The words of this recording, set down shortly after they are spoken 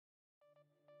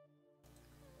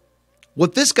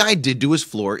What this guy did to his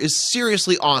floor is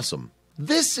seriously awesome.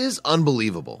 This is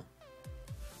unbelievable.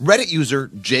 Reddit user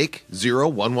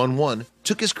Jake0111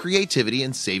 took his creativity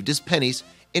and saved his pennies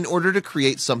in order to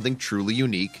create something truly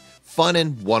unique, fun,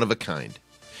 and one of a kind.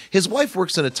 His wife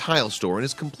works in a tile store and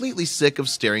is completely sick of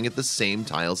staring at the same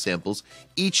tile samples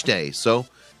each day, so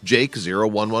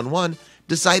Jake0111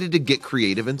 decided to get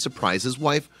creative and surprise his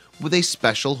wife with a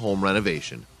special home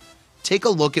renovation. Take a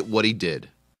look at what he did.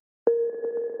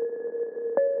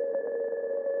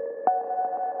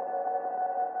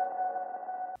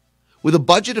 With a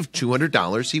budget of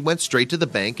 $200, he went straight to the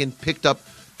bank and picked up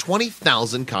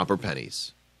 20,000 copper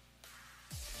pennies.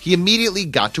 He immediately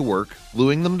got to work,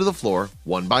 gluing them to the floor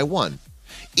one by one.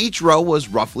 Each row was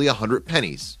roughly 100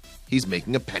 pennies. He's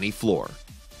making a penny floor.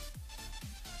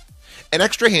 An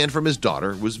extra hand from his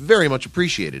daughter was very much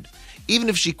appreciated, even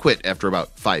if she quit after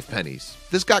about 5 pennies.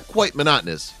 This got quite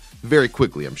monotonous very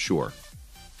quickly, I'm sure.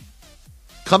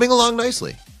 Coming along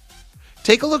nicely.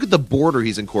 Take a look at the border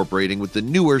he's incorporating with the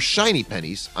newer shiny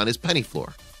pennies on his penny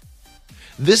floor.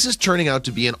 This is turning out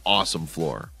to be an awesome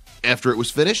floor. After it was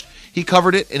finished, he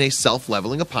covered it in a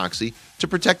self-leveling epoxy to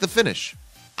protect the finish.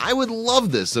 I would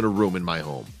love this in a room in my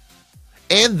home.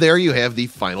 And there you have the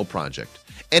final project,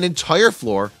 an entire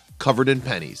floor covered in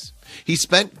pennies. He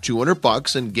spent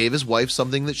 $200 and gave his wife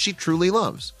something that she truly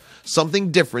loves, something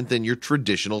different than your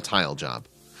traditional tile job.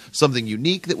 Something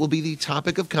unique that will be the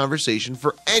topic of conversation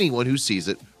for anyone who sees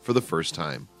it for the first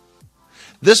time.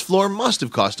 This floor must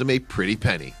have cost him a pretty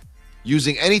penny.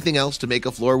 Using anything else to make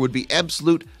a floor would be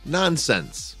absolute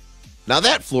nonsense. Now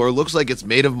that floor looks like it's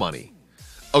made of money.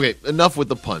 Okay, enough with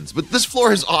the puns, but this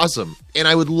floor is awesome, and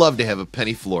I would love to have a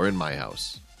penny floor in my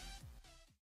house.